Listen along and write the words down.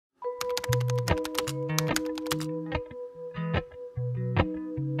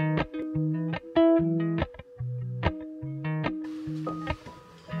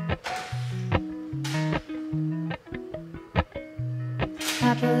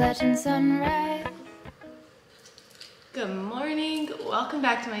Appalachian sunrise. Good morning, welcome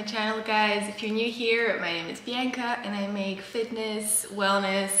back to my channel, guys. If you're new here, my name is Bianca and I make fitness,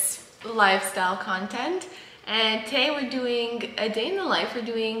 wellness, lifestyle content. And today we're doing a day in the life. We're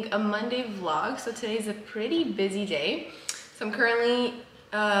doing a Monday vlog. So today's a pretty busy day. So I'm currently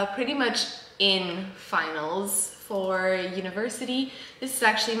pretty much in finals for university. This is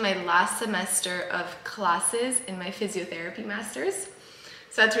actually my last semester of classes in my physiotherapy masters.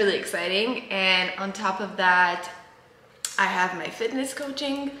 So that's really exciting. And on top of that, I have my fitness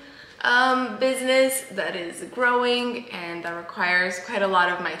coaching business that is growing and that requires quite a lot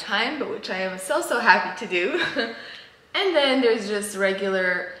of my time, but which I am so happy to do. And then there's just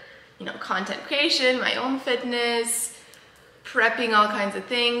regular, content creation, my own fitness, prepping all kinds of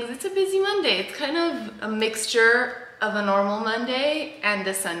things. It's a busy Monday. It's kind of a mixture of a normal Monday and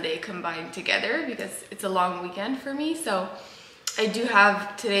a Sunday combined together because it's a long weekend for me. So I do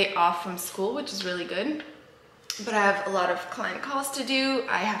have today off from school, which is really good. But I have a lot of client calls to do.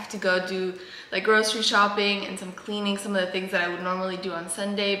 I have to go do like grocery shopping and some cleaning, some of the things that I would normally do on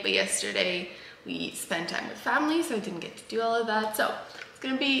Sunday. But yesterday we spent time with family, so I didn't get to do all of that. So it's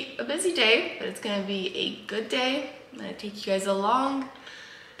gonna be a busy day, but it's gonna be a good day. I'm gonna take you guys along.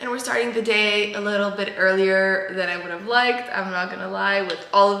 And we're starting the day a little bit earlier than I would have liked. I'm not gonna lie, with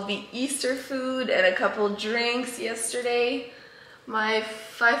all of the Easter food and a couple drinks yesterday. My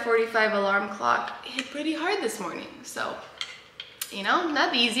 5:45 alarm clock hit pretty hard this morning. So,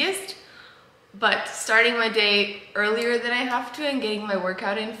 not the easiest, but starting my day earlier than I have to and getting my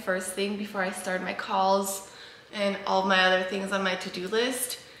workout in first thing before I start my calls and all my other things on my to-do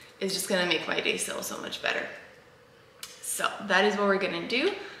list is just gonna make my day so much better. So that is what we're gonna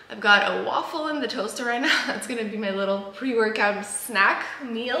do. I've got a waffle in the toaster right now. That's gonna be my little pre-workout snack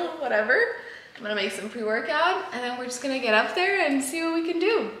meal, whatever. I'm gonna make some pre-workout and then we're just gonna get up there and see what we can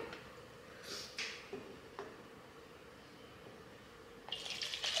do.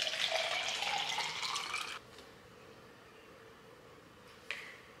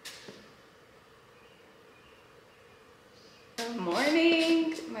 Good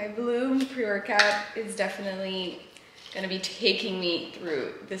morning. My Bloom pre-workout is definitely gonna be taking me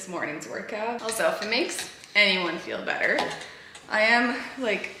through this morning's workout. Also, if it makes anyone feel better, I am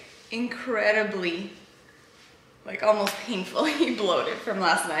incredibly, almost painfully bloated from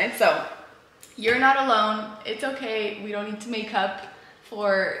last night. So you're not alone. It's okay. We don't need to make up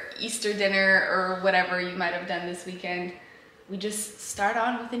for Easter dinner or whatever you might have done this weekend. We just start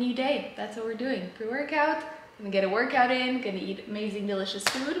on with a new day. That's what we're doing. Pre-workout, gonna get a workout in, gonna eat amazing, delicious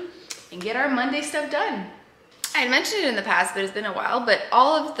food, and get our Monday stuff done. I had mentioned it in the past, but it's been a while, but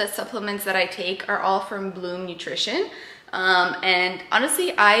all of the supplements that I take are all from Bloom Nutrition. And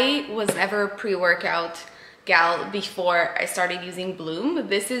honestly, I was never a pre-workout gal before I started using Bloom.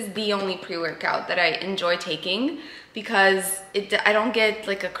 This is the only pre-workout that I enjoy taking because I don't get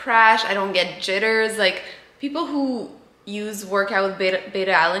a crash, I don't get jitters. People who use workout with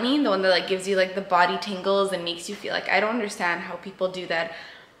beta-alanine, the one that gives you the body tingles and makes you feel I don't understand how people do that.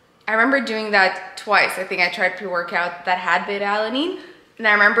 I remember doing that twice. I think I tried pre-workout that had beta-alanine. And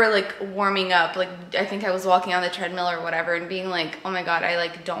I remember warming up, I think I was walking on the treadmill or whatever and being oh my God, I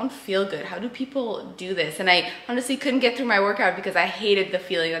don't feel good. How do people do this? And I honestly couldn't get through my workout because I hated the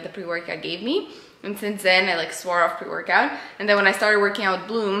feeling that the pre-workout gave me. And since then I swore off pre-workout. And then when I started working out with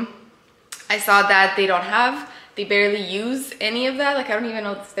Bloom, I saw that they barely use any of that. I don't even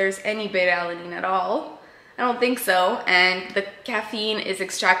know if there's any beta-alanine at all. I don't think so, and the caffeine is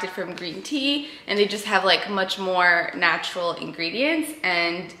extracted from green tea, and they just have much more natural ingredients,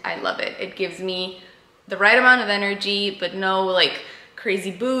 and I love it. It gives me the right amount of energy, but no crazy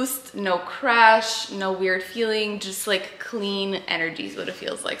boost, no crash, no weird feeling, just clean energy is what it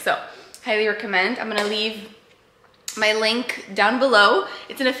feels like. So highly recommend. I'm gonna leave my link down below.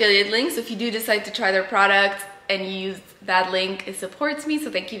 It's an affiliate link, so if you do decide to try their product and you use that link, it supports me, so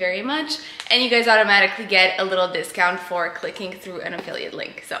thank you very much. And you guys automatically get a little discount for clicking through an affiliate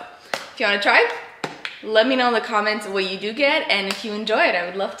link. So if you want to try, let me know in the comments what you do get, and if you enjoy it, I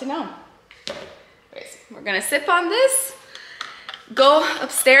would love to know. Anyways, we're gonna sip on this, go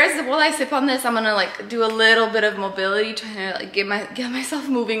upstairs. While I sip on this, I'm gonna do a little bit of mobility, trying to get myself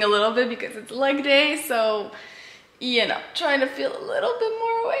moving a little bit because it's leg day, so trying to feel a little bit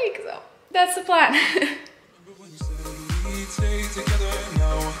more awake. So that's the plan. Stay together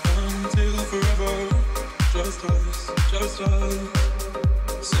now until forever. Just us.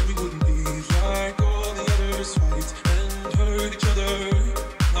 Said we wouldn't be like all the others. Fight and hurt each other.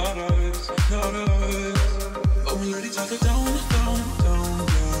 Not us. But we let each other down, yeah.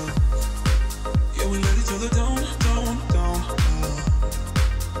 Yeah, we let each other down,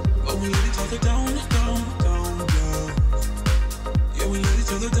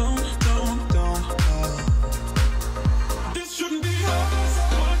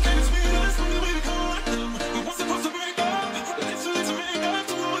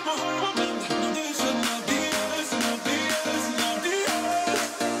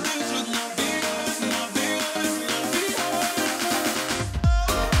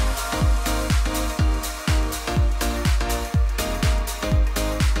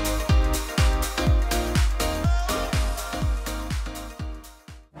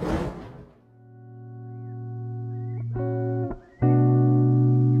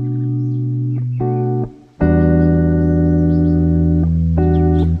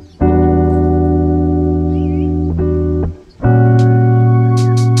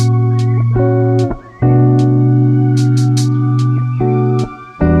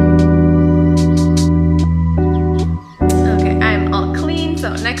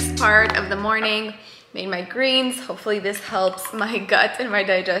 part of the morning. Made my greens. Hopefully this helps my gut and my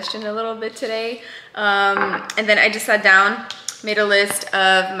digestion a little bit today. And then I just sat down, made a list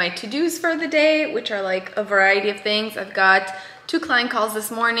of my to-dos for the day, which are like a variety of things. I've got 2 client calls this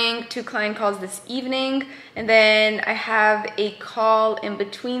morning, 2 client calls this evening, and then I have a call in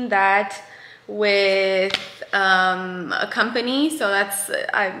between that with a company. So that's,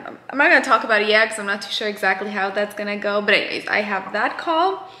 I'm not gonna talk about it yet because I'm not too sure exactly how that's gonna go. But anyways, I have that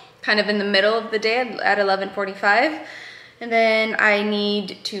call kind of in the middle of the day at 11:45. And then I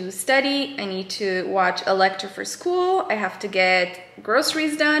need to study. I need to watch a lecture for school. I have to get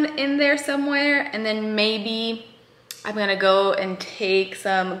groceries done in there somewhere. And then maybe I'm gonna go and take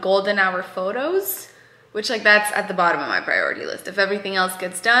some golden hour photos, which like that's at the bottom of my priority list. If everything else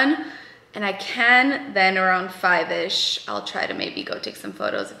gets done and I can, then around 5-ish, I'll try to maybe go take some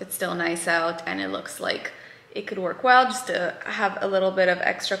photos if it's still nice out and it looks like it could work well, just to have a little bit of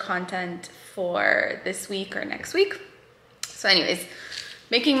extra content for this week or next week. So anyways,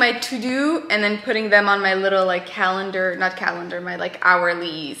 making my to-do and then putting them on my little like calendar, not calendar, my like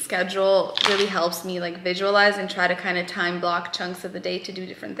hourly schedule really helps me like visualize and try to kind of time block chunks of the day to do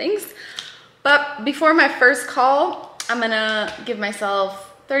different things. But before my first call, I'm gonna give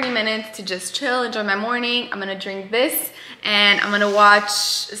myself 30 minutes to just chill, enjoy my morning. I'm gonna drink this and I'm gonna watch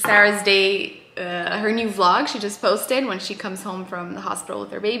Sarah's day, her new vlog she just posted when she comes home from the hospital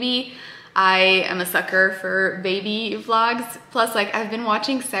with her baby. I am a sucker for baby vlogs. Plus, like, I've been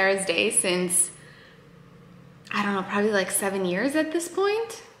watching Sarah's day since, I don't know, probably like 7 years at this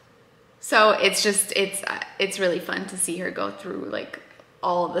point. So it's just, it's really fun to see her go through like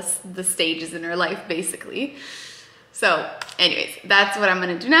all of the stages in her life, basically. So anyways, that's what I'm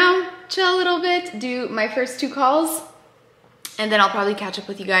gonna do now. Chill a little bit, do my first 2 calls, and then I'll probably catch up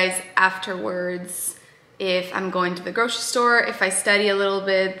with you guys afterwards. If I'm going to the grocery store, if I study a little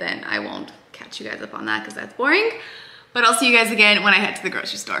bit, then I won't catch you guys up on that because that's boring. But I'll see you guys again when I head to the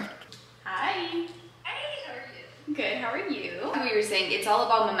grocery store. Hi. Hey, how are you? Good, how are you? We were saying it's all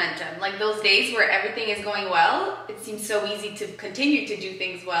about momentum. Like those days where everything is going well, it seems so easy to continue to do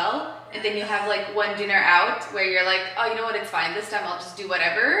things well. And then you have like one dinner out where you're like, oh, you know what, it's fine. This time I'll just do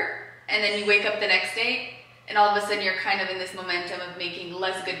whatever. And then you wake up the next day and all of a sudden you're kind of in this momentum of making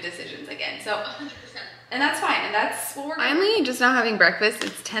less good decisions again. So 100%. And that's fine, and that's what we're finally just now having breakfast.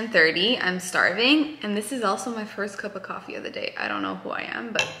 It's 10:30, I'm starving, and this is also my first cup of coffee of the day. I don't know who I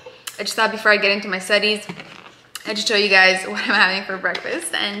am, but I just thought before I get into my studies, I'd just show you guys what I'm having for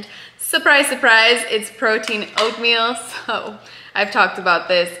breakfast. And surprise, surprise, it's protein oatmeal. So I've talked about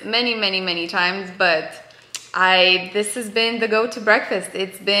this many times, but this has been the go-to breakfast.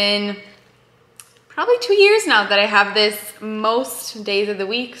 It's been probably 2 years now that I have this most days of the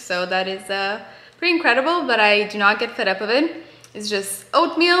week, so that is pretty incredible, but I do not get fed up of it. It's just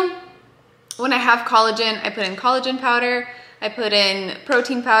oatmeal. When I have collagen, I put in collagen powder. I put in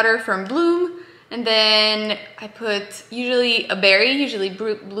protein powder from Bloom, and then I put usually a berry, usually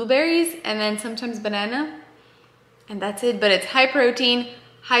blueberries, and then sometimes banana, and that's it. But it's high protein,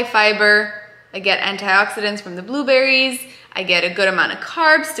 high fiber. I get antioxidants from the blueberries. I get a good amount of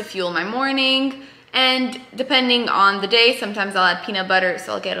carbs to fuel my morning. And depending on the day, sometimes I'll add peanut butter,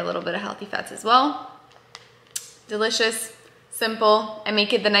 so I'll get a little bit of healthy fats as well. Delicious, simple. I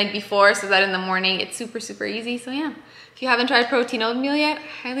make it the night before so that in the morning it's super easy. So yeah, if you haven't tried protein oatmeal yet,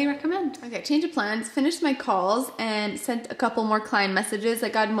 highly recommend. Okay, change of plans, finished my calls and sent a couple more client messages. I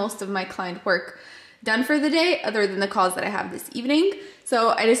got most of my client work done for the day, other than the calls that I have this evening. So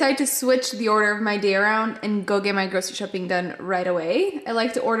I decided to switch the order of my day around and go get my grocery shopping done right away. I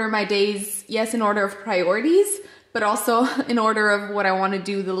like to order my days, yes, in order of priorities, but also in order of what I want to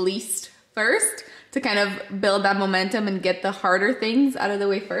do the least first, to kind of build that momentum and get the harder things out of the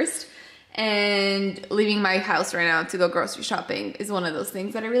way first. And leaving my house right now to go grocery shopping is one of those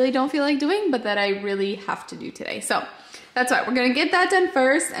things that I really don't feel like doing, but that I really have to do today. So that's why we're gonna get that done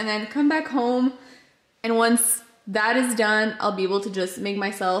first and then come back home. And once that is done, I'll be able to just make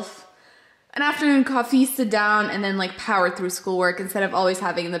myself an afternoon coffee, sit down, and then like power through schoolwork instead of always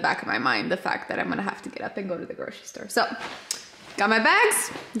having in the back of my mind the fact that I'm gonna have to get up and go to the grocery store. So, got my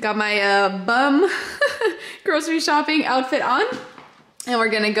bags, got my bum grocery shopping outfit on, and we're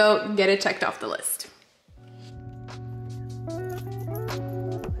gonna go get it checked off the list.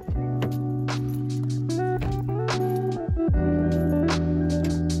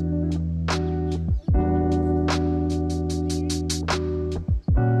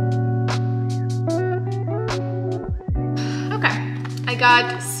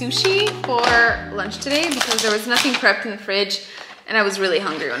 Got sushi for lunch today because there was nothing prepped in the fridge and I was really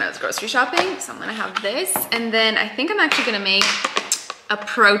hungry when I was grocery shopping, so I'm gonna have this. And then I think I'm actually gonna make a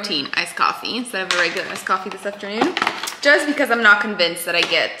protein iced coffee instead of a regular iced coffee this afternoon, just because I'm not convinced that I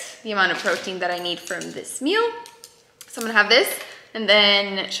get the amount of protein that I need from this meal. So I'm gonna have this and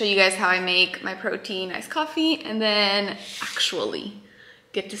then show you guys how I make my protein iced coffee and then actually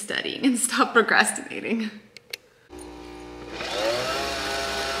get to studying and stop procrastinating.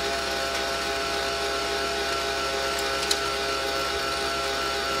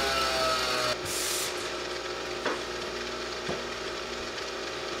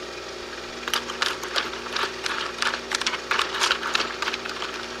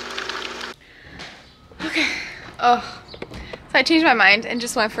 Okay, oh, so I changed my mind and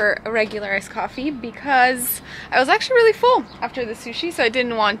just went for a regular iced coffee because I was actually really full after the sushi, so I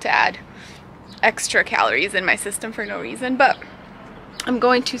didn't want to add extra calories in my system for no reason. But I'm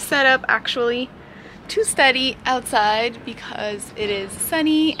going to set up actually to study outside because it is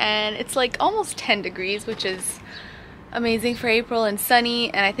sunny and it's like almost 10 degrees, which is amazing for April and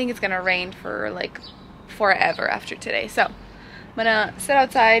sunny, and I think it's gonna rain for like forever after today. So I'm gonna sit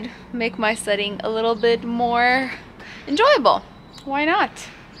outside, make my studying a little bit more enjoyable. Why not?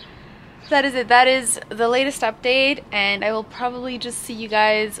 That is it. That is the latest update, and I will probably just see you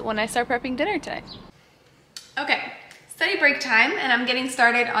guys when I start prepping dinner tonight. Okay, study break time, and I'm getting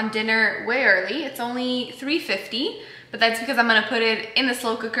started on dinner way early. It's only 3:50, but that's because I'm gonna put it in the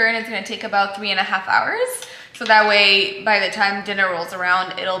slow cooker and it's gonna take about 3.5 hours. So that way, by the time dinner rolls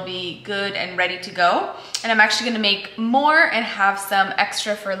around, it'll be good and ready to go. And I'm actually gonna make more and have some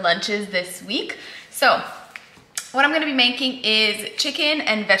extra for lunches this week. So what I'm gonna be making is chicken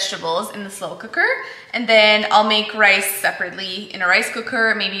and vegetables in the slow cooker. And then I'll make rice separately in a rice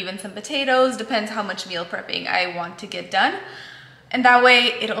cooker, maybe even some potatoes, depends how much meal prepping I want to get done. And that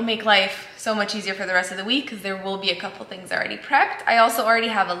way it'll make life so much easier for the rest of the week because there will be a couple things already prepped. I also already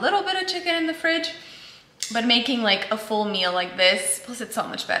have a little bit of chicken in the fridge, but making like a full meal like this, plus it's so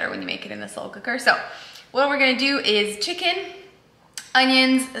much better when you make it in the slow cooker. So what we're gonna do is chicken,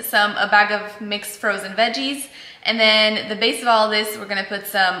 onions, a bag of mixed frozen veggies, and then the base of all of this, we're gonna put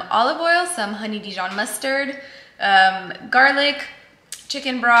some olive oil, some honey Dijon mustard, garlic,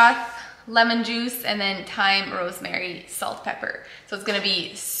 chicken broth, lemon juice, and then thyme, rosemary, salt, pepper. So it's gonna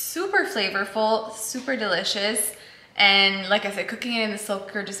be super flavorful, super delicious. And like I said, cooking it in the slow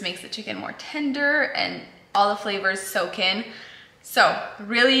cooker just makes the chicken more tender and all the flavors soak in. So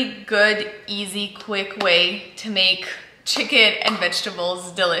really good, easy, quick way to make chicken and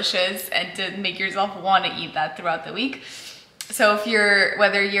vegetables delicious and to make yourself want to eat that throughout the week. So if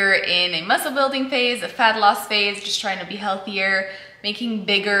whether you're in a muscle building phase, a fat loss phase, just trying to be healthier, making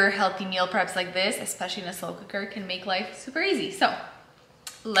bigger, healthy meal preps like this, especially in a slow cooker, can make life super easy. So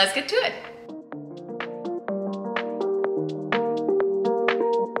let's get to it.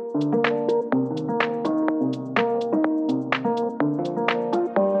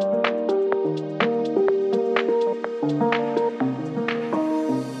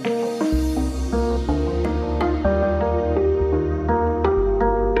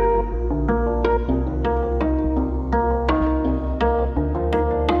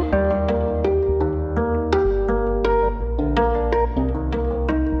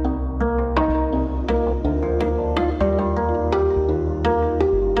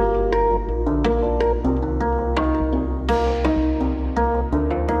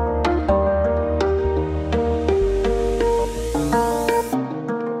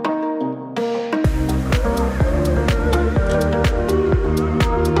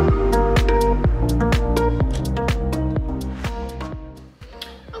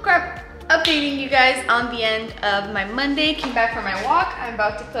 Updating you guys on the end of my Monday. Came back from my walk. I'm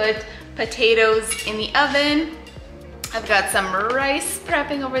about to put potatoes in the oven. I've got some rice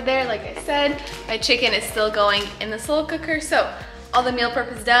prepping over there, like I said. My chicken is still going in the slow cooker. So all the meal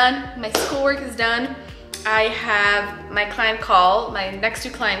prep is done. My schoolwork is done. I have my client call, my next 2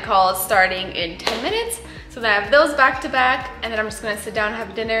 client calls starting in 10 minutes. So then I have those back to back, and then I'm just gonna sit down and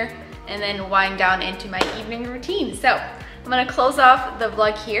have dinner and then wind down into my evening routine. So I'm gonna close off the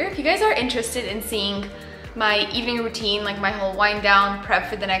vlog here. If you guys are interested in seeing my evening routine, like my whole wind down, prep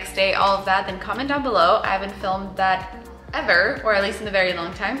for the next day, all of that, then comment down below. I haven't filmed that ever, or at least in a very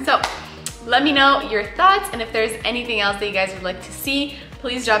long time. So let me know your thoughts, and if there's anything else that you guys would like to see,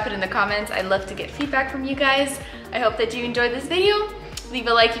 please drop it in the comments. I'd love to get feedback from you guys. I hope that you enjoyed this video. Leave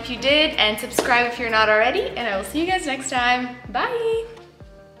a like if you did, and subscribe if you're not already, and I will see you guys next time. Bye!